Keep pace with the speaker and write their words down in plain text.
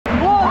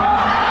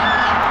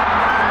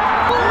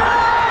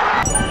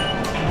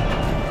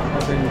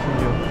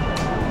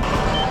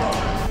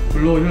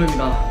줄로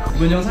흐릅니다.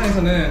 이번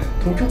영상에서는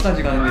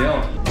도쿄까지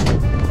가는데요.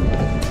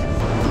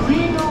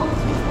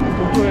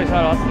 도쿄에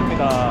잘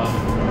왔습니다.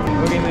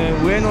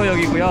 여기는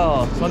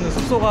우에노역이고요. 저는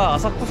숙소가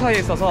아사쿠사에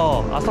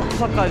있어서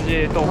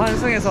아사쿠사까지 또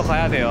환승해서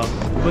가야 돼요.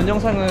 이번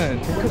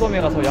영상은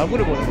도쿄돔에 가서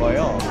야구를 보는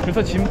거예요.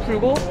 그래서 짐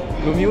풀고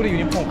요미우리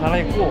유니폼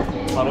갈아입고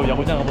바로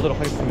야구장 가보도록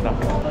하겠습니다.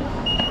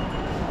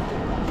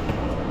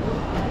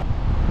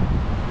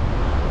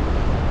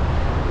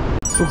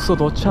 숙소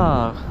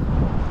도착.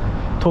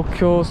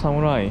 도쿄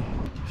사무라이.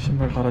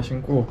 신발 갈아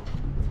신고.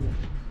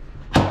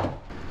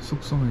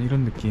 숙소는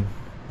이런 느낌.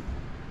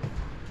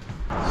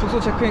 숙소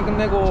체크인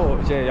끝내고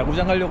이제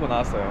야구장 가려고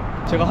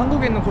나왔어요. 제가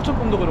한국에 있는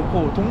고척돔도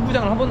그렇고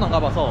동구장을 한 번도 안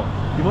가봐서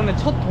이번에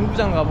첫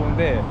동구장을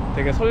가보는데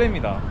되게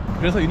설렙니다.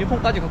 그래서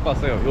유니폼까지 갖고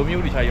왔어요.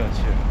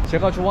 요미우리자이언츠.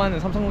 제가 좋아하는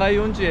삼성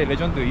라이온즈의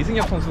레전드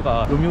이승엽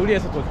선수가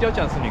요미우리에서 또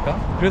뛰었지 않습니까?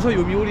 그래서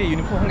요미우리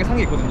유니폼 한 개 산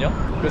게 있거든요.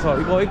 그래서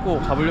이거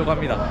입고 가보려고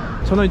합니다.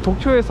 저는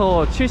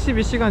도쿄에서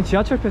 72시간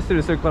지하철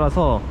패스를 쓸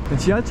거라서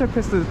지하철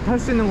패스 탈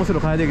수 있는 곳으로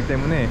가야 되기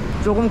때문에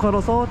조금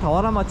걸어서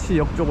다와라마치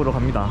역 쪽으로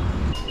갑니다.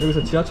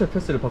 여기서 지하철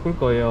패스를 바꿀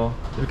거예요.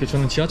 이렇게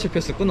저는 지하철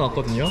패스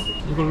끊어왔거든요.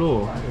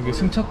 이걸로 여기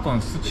승차권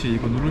수치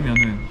이거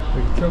누르면은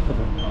여기 QR코드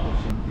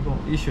이거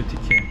이슈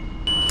티켓.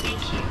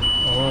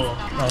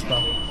 나왔다.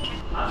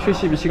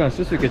 72시간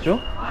쓸 수 있겠죠?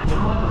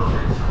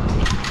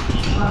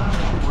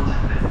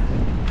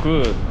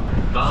 굿.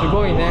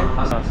 즐거이네.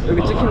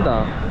 여기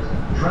찍힌다.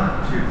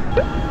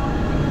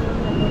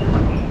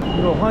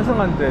 이거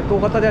환승하는데 또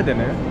갖다 대야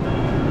되네.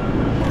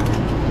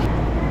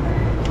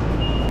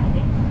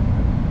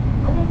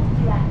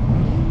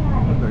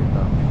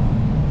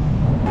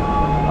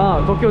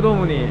 아,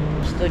 도쿄돔에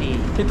一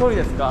人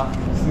ですか?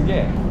 すげ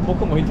え。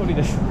僕も一人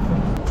です。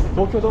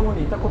東京ドーム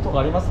に行ったこと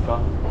がありますか?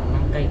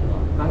 何回か。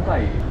何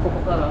回? こ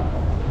こから?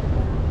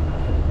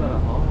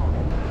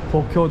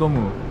 東京ドー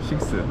ム6。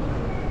東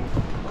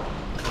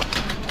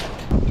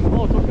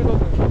京ドーム。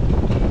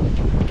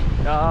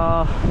い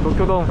やー、東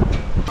京ドーム。こ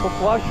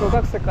こは小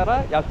学生から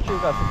野球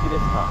が好きで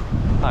し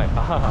た。はい。あ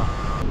はは。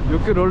よ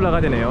くローラー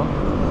が出ねよ。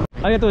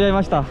ありがとうござい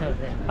ました。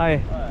は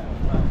い。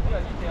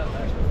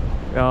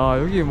 야,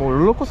 여기 뭐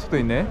롤러코스터도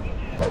있네.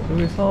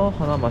 여기서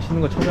하나 맛있는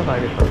거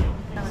찾아가야겠다.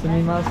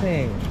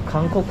 스미마생,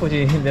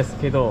 한국인です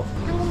けど.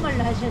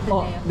 한국말로 하셔도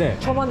돼요. 네,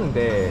 처음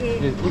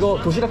왔는데 예. 이거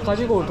도시락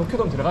가지고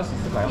도쿄돔 들어갈 수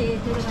있을까요? 예,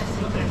 들어갈 수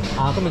있어요.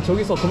 아, 그러면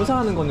저기서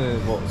검사하는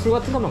거는 뭐 술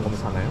같은 것만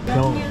검사하나요?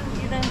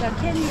 병이라든가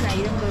캠이나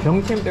이런 거.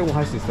 병캠 빼고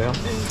할 수 있어요?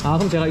 아,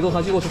 그럼 제가 이거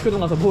가지고 도쿄돔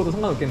가서 먹어도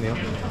상관없겠네요.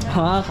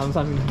 아,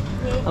 감사합니다.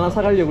 하나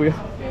사가려고요.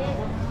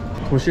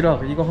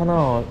 도시락 이거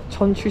하나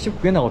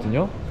 1,079엔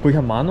하거든요? 거의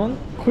한 만원?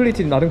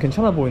 퀄리티 나름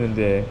괜찮아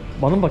보이는데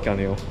만원밖에 안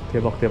해요.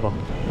 대박 대박.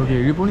 여기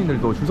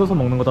일본인들도 줄 서서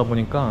먹는 거다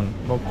보니까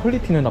뭐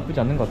퀄리티는 나쁘지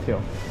않는 것 같아요.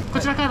 こ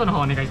ちらカードの方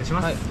お願いいたし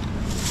ます。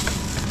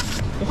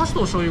お箸と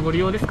お醤油ご利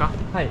用ですか？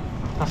はい。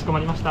かしこま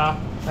りました。はい。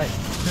あ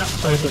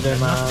りがとうござい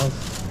ま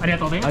す。ありが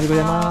とうございます。 ありがとうご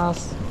ざいま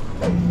す。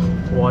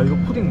와, 이거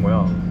푸딩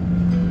뭐야?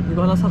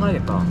 이거 하나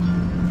사가야겠다.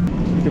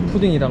 이렇게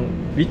푸딩이랑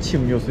리치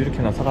음료수 이렇게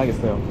하나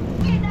사가야겠어요.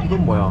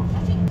 이건 뭐야?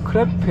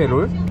 크레페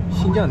롤?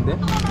 신기한데?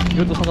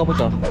 이것도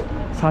사가보자.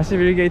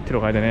 41게이트로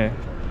가야 되네.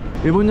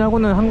 일본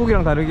야구는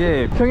한국이랑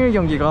다르게 평일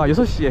경기가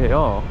 6시에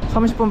해요.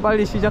 30분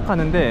빨리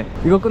시작하는데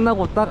이거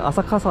끝나고 딱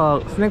아사쿠사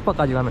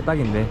스낵바까지 가면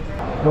딱인데.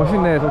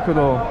 멋있네,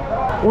 도쿄도.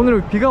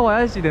 오늘 비가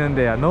와야지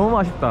되는데 너무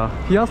아쉽다.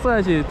 비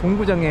왔어야지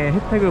동구장의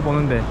혜택을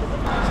보는데.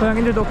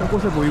 서양인들도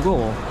곳곳에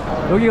보이고.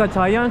 여기가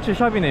자이언츠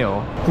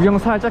샵이네요. 구경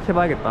살짝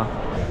해봐야겠다.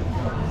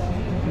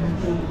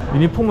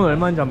 유니폼은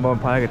얼마인지 한번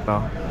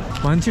봐야겠다.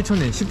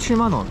 17,000엔,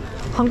 17만원.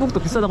 한국도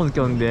비싸다고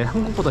느꼈는데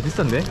한국보다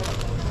비싼데?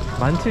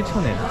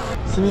 17,000엔.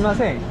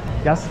 스미마생,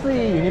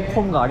 야스이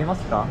유니폼가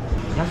아리마스까?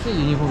 安い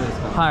ユニフォームで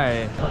すか？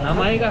 하이. 名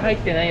前が入っ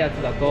てないや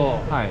つだと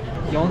하이.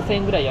 4000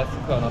円ぐらい安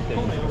くはなって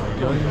るんです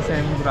よ。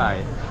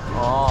 연센브라이.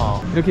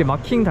 이렇게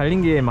마킹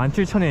달린 게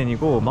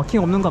 17,000엔이고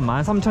마킹 없는 건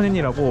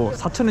 13,000엔이라고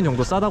 4,000엔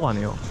정도 싸다고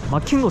하네요.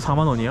 마킹도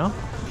 4만원이야?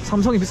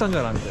 삼성이 비싼 줄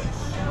알았는데.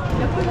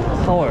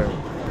 4월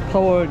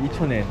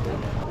 2,000엔.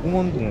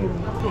 웅원동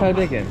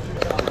 800엔.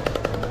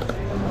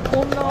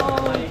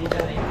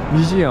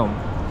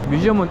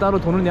 뮤지엄은 따로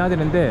돈을 내야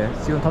되는데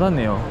지금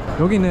닫았네요.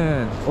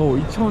 여기는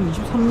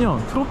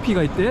 2023년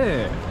트로피가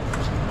있대.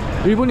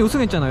 일본이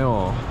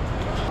우승했잖아요.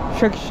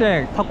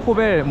 쉑쉑,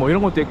 타코벨 뭐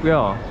이런 것도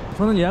있고요.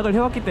 저는 예약을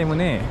해왔기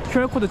때문에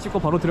QR코드 찍고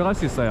바로 들어갈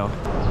수 있어요.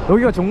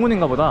 여기가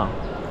정문인가 보다.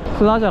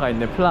 플라자가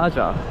있네,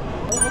 플라자.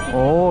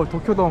 오,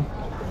 도쿄돔에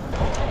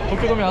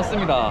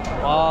왔습니다.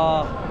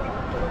 와,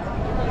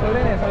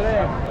 설레네,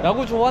 설레.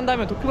 야구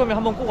좋아한다면 도쿄돔에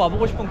한번 꼭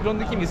와보고 싶은 그런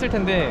느낌이 있을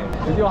텐데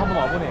드디어 한번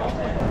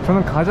와보네요.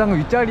 저는 가장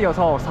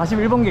윗자리여서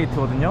 41번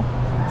게이트거든요.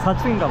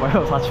 4층인가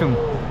봐요, 4층.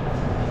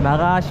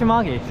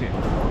 나가시마 게이트.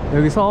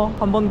 여기서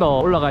한 번 더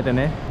올라가야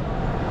되네.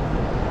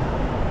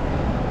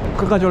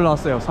 끝까지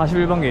올라왔어요.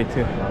 41번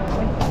게이트.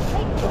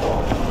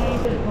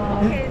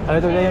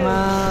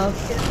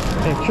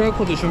 아리가토고자이마스. 네,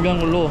 QR코드 준비한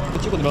걸로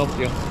찍고 들어가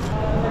볼게요.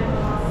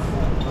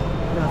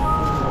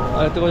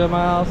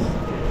 아리가토고자이마스.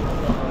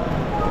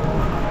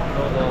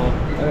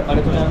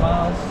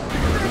 아리가토고자이마스.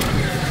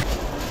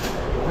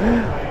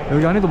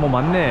 여기 안에도 뭐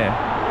많네.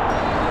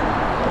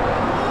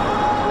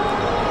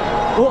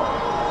 어?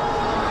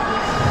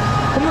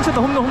 홈런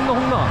쳤다. 홈런.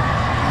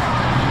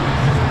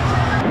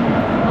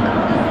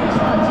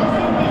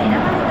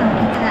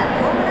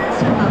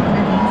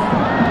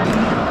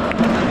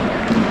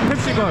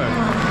 펩시걸.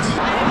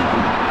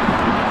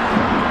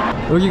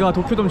 여기가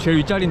도쿄돔 제일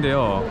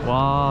윗자리인데요.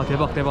 와,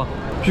 대박.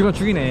 뷰가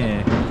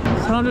죽이네.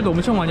 사람들도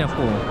엄청 많이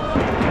왔고.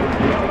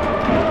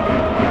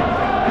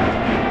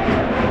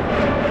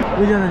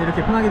 의자는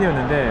이렇게 편하게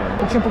되었는데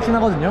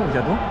폭신폭신하거든요.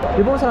 의자도.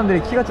 일본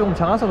사람들이 키가 조금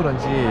작아서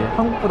그런지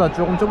한국보다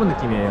조금 좁은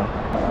느낌이에요.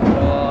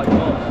 와,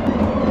 이거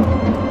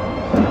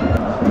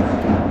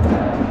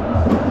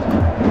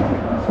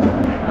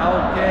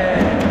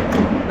나올게.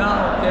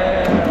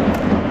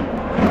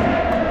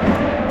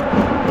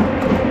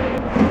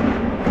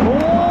 오,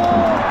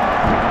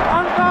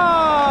 안타.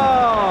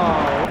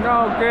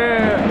 나올게.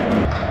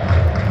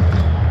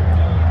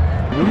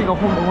 여기가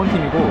홈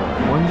응원팀이고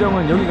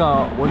원정은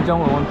여기가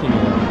원정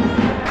응원팀이에요.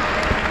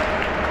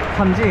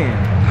 삼진,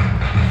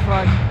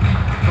 스트라이크,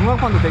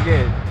 전광판도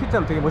되게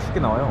T자로 되게 멋있게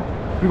나와요.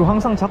 그리고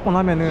항상 잡고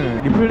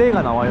나면은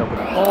리플레이가 나와요.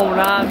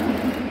 홈런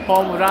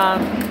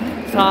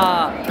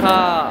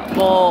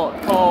사카모토.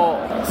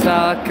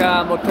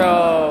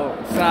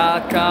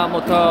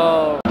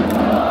 사카모토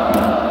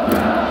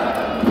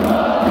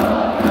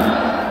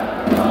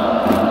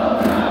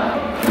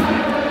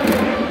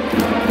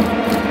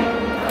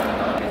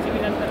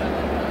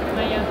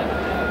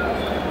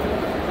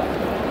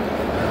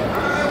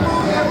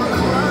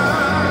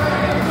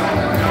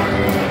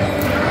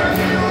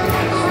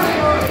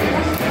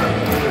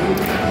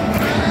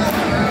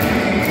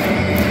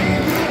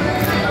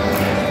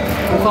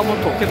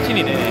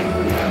캡틴이네.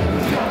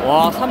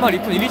 와,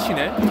 3할 2푼 1리치네.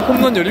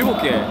 홈런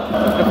 17개.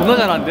 야, 겁나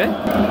잘하는데?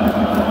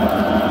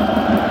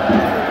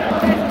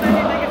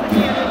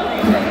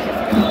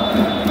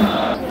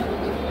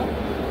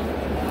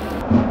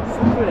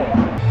 스플레.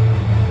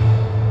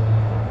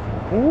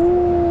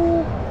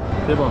 오,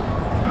 대박.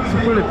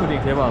 스플레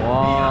푸딩 대박.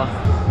 와.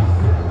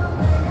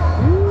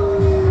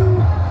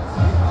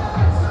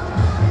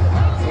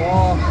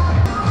 와.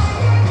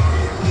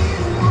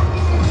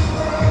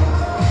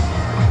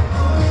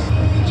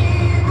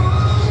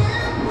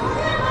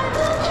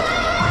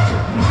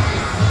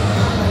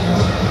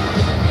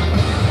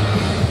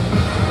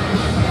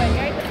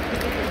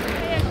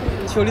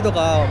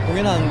 치어리더가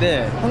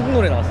공연하는데 한국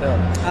노래 나왔어요.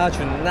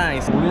 아주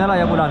나이스. 우리나라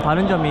야구랑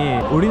다른 점이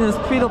우리는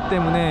스피드업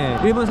때문에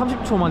 1분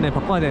 30초 만에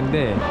바꿔야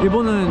되는데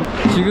일본은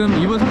지금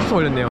 2분 30초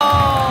걸렸네요.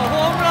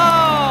 홈런!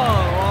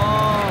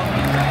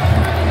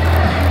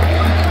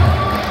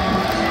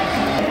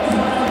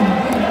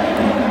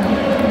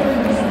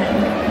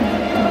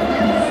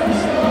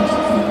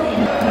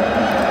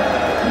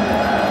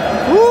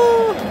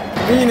 우!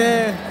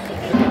 이네.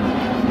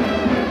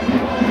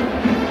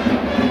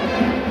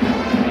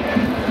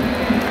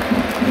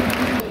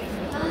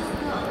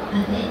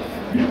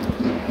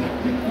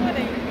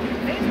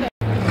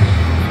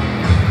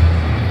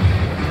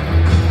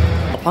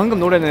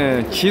 방금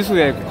노래는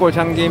지수의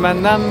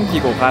꽃향기만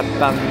남기고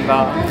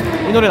갔단다.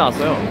 이 노래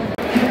나왔어요.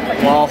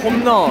 와,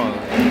 홈런.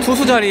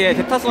 투수 자리에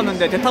대타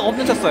썼는데 대타가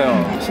엄청 쳤어요.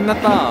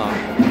 신났다.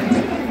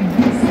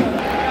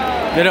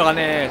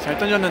 내려가네. 잘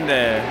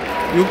던졌는데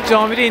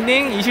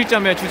 6.1이닝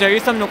 2실점에 주자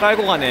 1-3루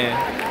깔고 가네.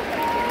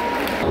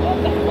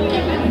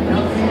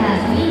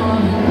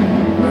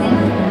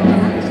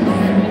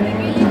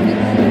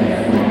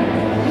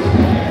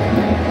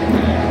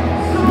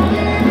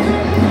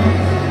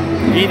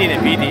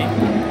 BD네, BD.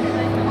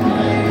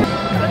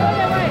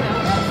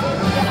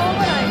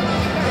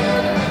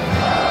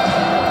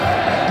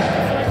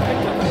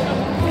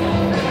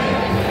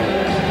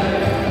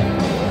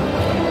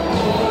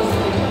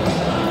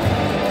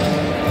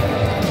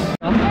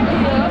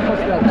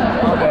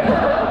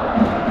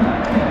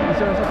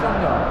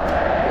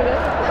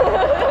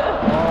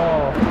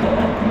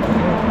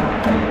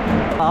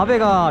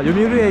 아베가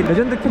요미우리의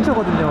레전드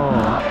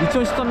캐쳐거든요.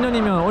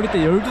 2013년이면 어릴 때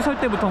 12살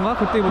때부터인가?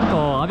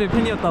 그때부터 아베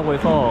팬이었다고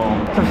해서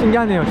참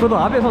신기하네요. 저도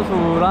아베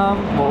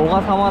선수랑 뭐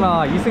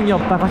오가사와라,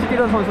 이승엽 다 같이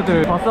뛰던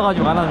선수들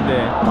봤어가지고 안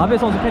하는데 아베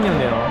선수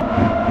팬이었네요.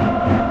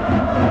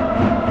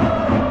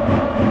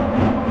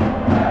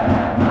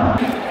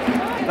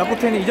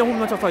 라쿠텐이 2점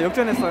홈런 쳐서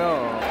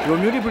역전했어요.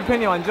 요미우리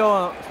불펜이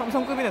완전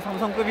삼성급이네.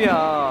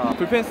 삼성급이야.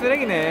 불펜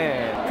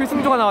쓰레기네.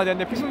 필승조가 나와야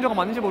되는데 필승조가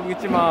맞는지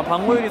모르겠지만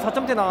방어율이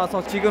 4점대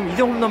나와서 지금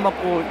 2점 홈런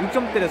맞고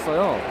 6점대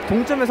됐어요.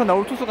 동점에서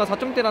나올 투수가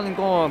 4점대라는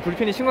건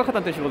불펜이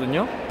심각하다는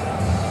뜻이거든요.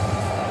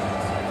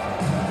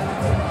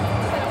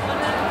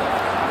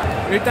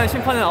 일단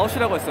심판은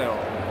아웃이라고 했어요.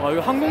 와, 이거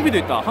항공비도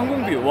있다.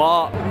 항공비.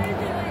 와.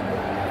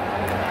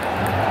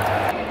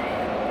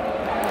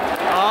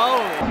 아우.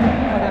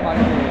 심판의 말이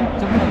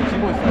점프하고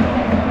지고 있어요.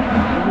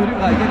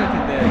 요미우리가 이겨야 될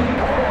텐데.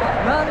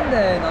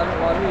 난데 나를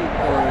와리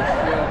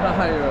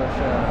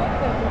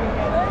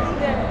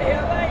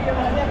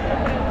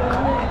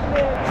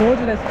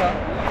조지 됐을까?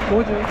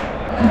 조지.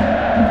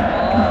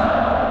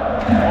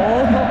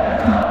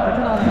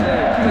 베트남 하는데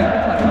키가 2m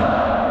아니에요.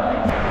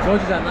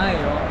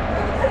 조지잖아요.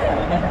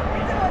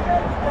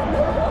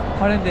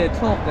 하는데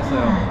턴업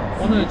됐어요.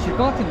 오늘 질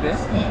것 같은데?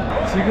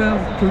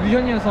 지금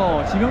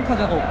교류전이어서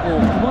지명타자가 없고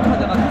 9번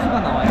타자가 투수가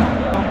나와요.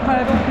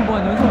 8번,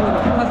 9번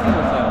연속으로 기타 쓰고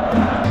있어요.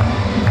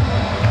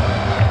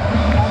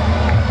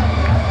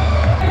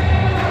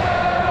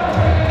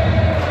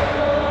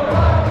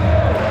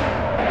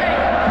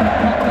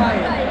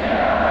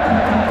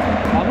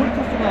 마무리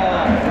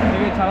토스가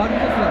되게 잘하는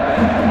토스인데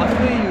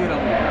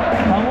아스레이유라고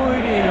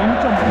방어율이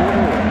 0.5로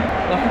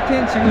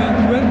캡틴 지금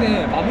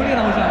 9회인데 마무리가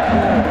나오지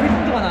않고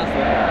필승조가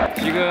나왔어요.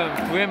 지금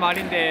 9회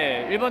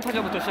말인데 1번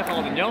타자부터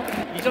시작하거든요.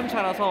 2점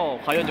차라서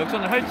과연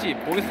역전을 할지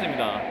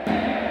보겠습니다.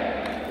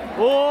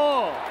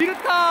 오!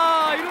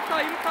 이렇다!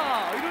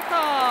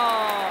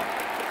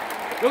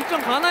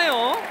 역전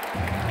가나요?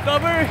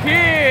 더블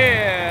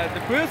힛!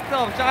 부스트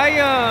오브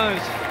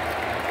자이언츠!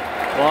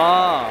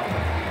 와.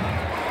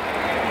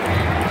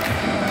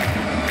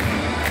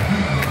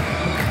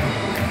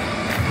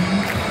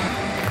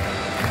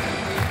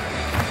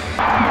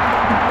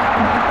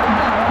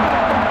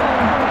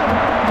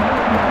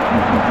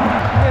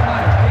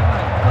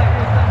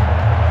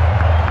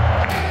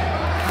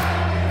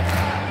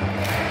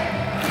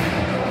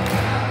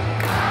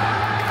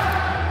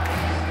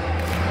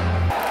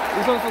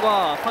 이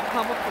선수가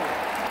사카모토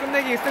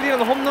끝내기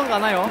 3런 홈런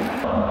가나요?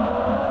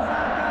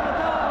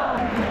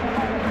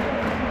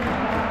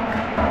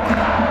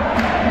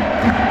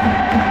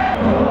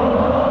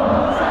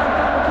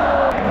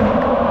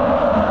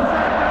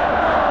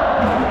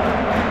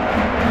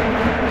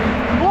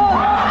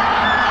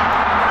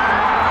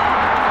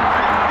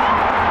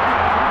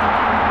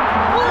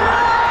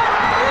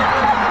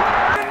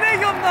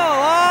 끝내기 홈런!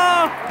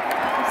 와!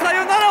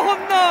 사요나라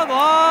홈런!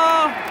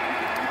 와!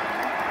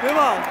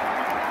 대박!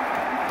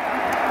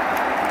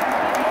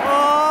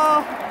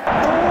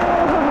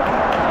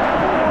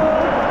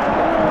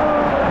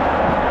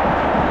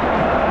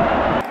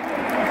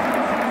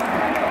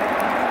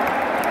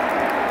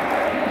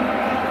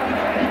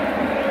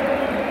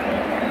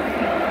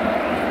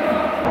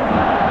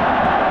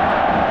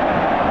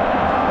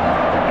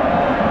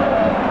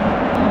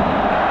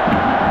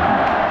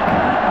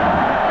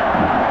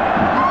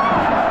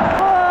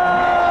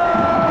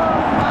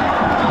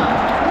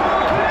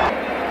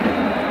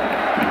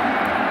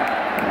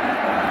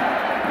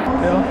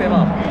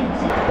 대박.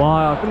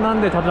 와,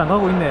 끝났는데 다들 안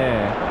가고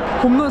있네.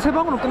 홈런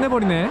 3방으로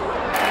끝내버리네.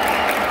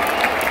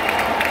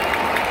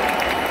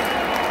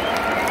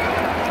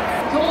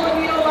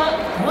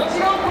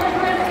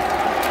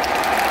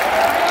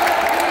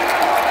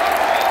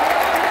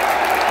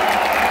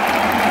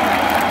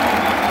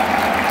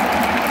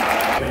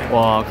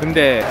 와,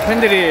 근데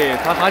팬들이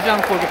다 가지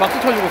않고 이렇게 박수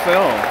쳐주고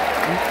있어요.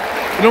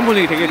 이런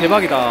분위기 되게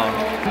대박이다.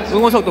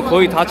 응원석도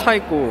거의 다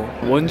차있고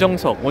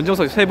원정석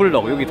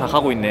세블럭 여기 다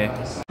가고 있네.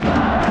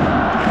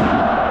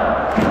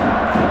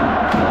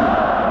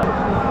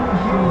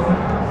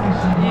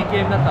 이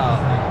게임 났다.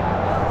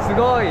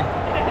 스고이.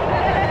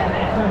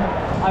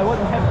 I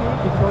wasn't happy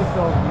because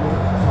of you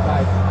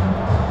guys.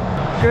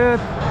 끝.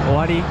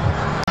 오와리.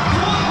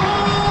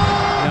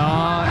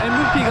 야,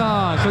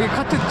 MVP가 저기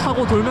카트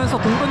타고 돌면서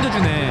공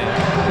던져주네.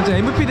 진짜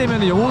MVP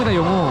되면 영웅이다,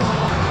 영웅.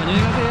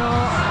 안녕히 가세요.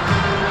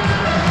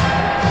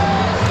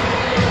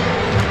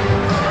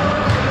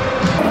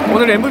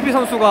 오늘 MVP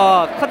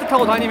선수가 카트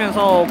타고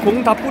다니면서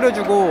공 다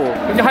뿌려주고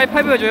이렇게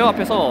하이파이브 해줘요,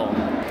 앞에서.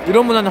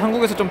 이런 문화는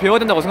한국에서 좀 배워야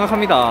된다고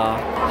생각합니다.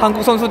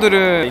 한국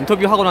선수들은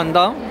인터뷰 하고 난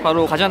다음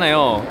바로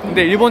가잖아요.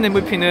 근데 일본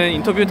MVP는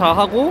인터뷰 다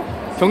하고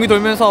경기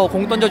돌면서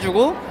공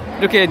던져주고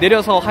이렇게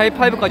내려서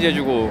하이파이브까지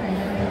해주고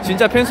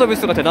진짜 팬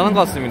서비스가 대단한 것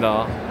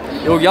같습니다.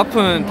 여기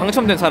앞은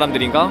당첨된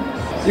사람들인가?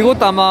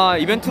 이것도 아마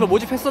이벤트로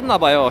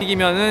모집했었나봐요.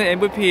 이기면은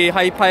MVP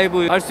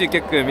하이파이브 할 수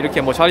있게끔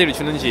이렇게 뭐 자리를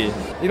주는지.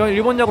 이런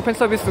일본 야구 팬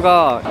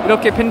서비스가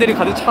이렇게 팬들이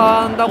가득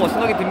찬다고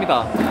생각이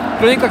듭니다.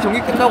 그러니까 경기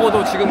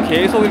끝나고도 지금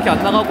계속 이렇게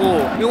안 나가고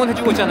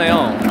응원해주고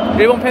있잖아요.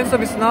 일본 팬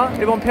서비스나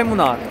일본 팬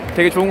문화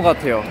되게 좋은 것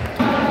같아요.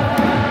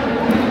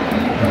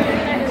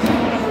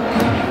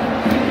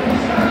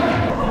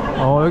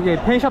 여기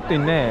펜샵도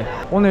있네.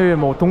 오늘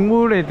뭐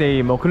동물의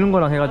데이 뭐 그런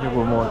거랑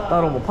해가지고 뭐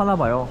따로 뭐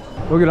파나봐요.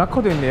 여기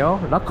락커도 있네요.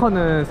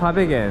 락커는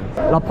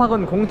 400엔,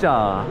 라팍은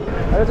공짜.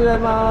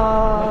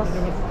 안녕하세요.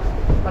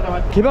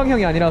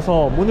 개방형이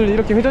아니라서 문을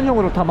이렇게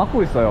회전형으로 다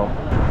막고 있어요.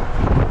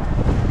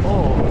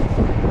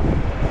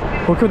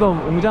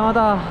 도쿄돔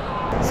웅장하다.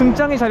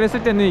 승장이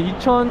잘했을 때는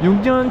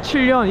 2006년,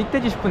 7년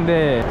이때지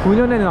싶은데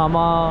 9년에는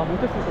아마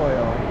못했을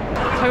거예요.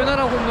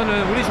 사요나라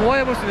홈런은 우리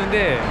좋아해볼 수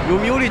있는데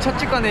요미우리 첫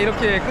직관에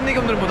이렇게 끝내기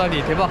홈런을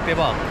보다니 대박.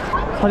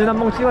 사진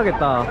한번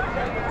찍어야겠다.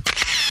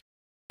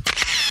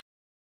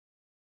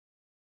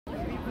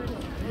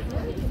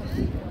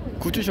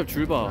 굿즈숍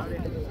줄봐.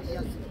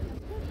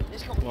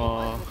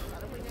 와,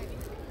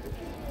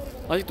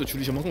 아직도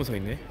줄이 저만큼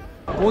서있네.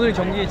 오늘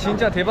경기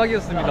진짜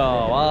대박이었습니다.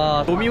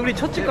 와, 요미우리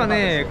첫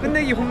직관에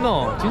끝내기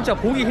홈런, 진짜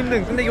보기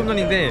힘든 끝내기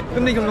홈런인데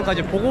끝내기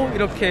홈런까지 보고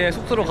이렇게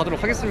숙소로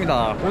가도록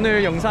하겠습니다.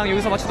 오늘 영상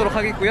여기서 마치도록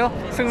하겠고요.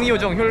 승리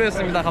요정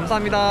혈로였습니다.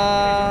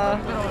 감사합니다.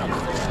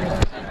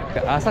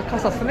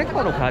 아사쿠사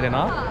스낵바로 가야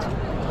되나?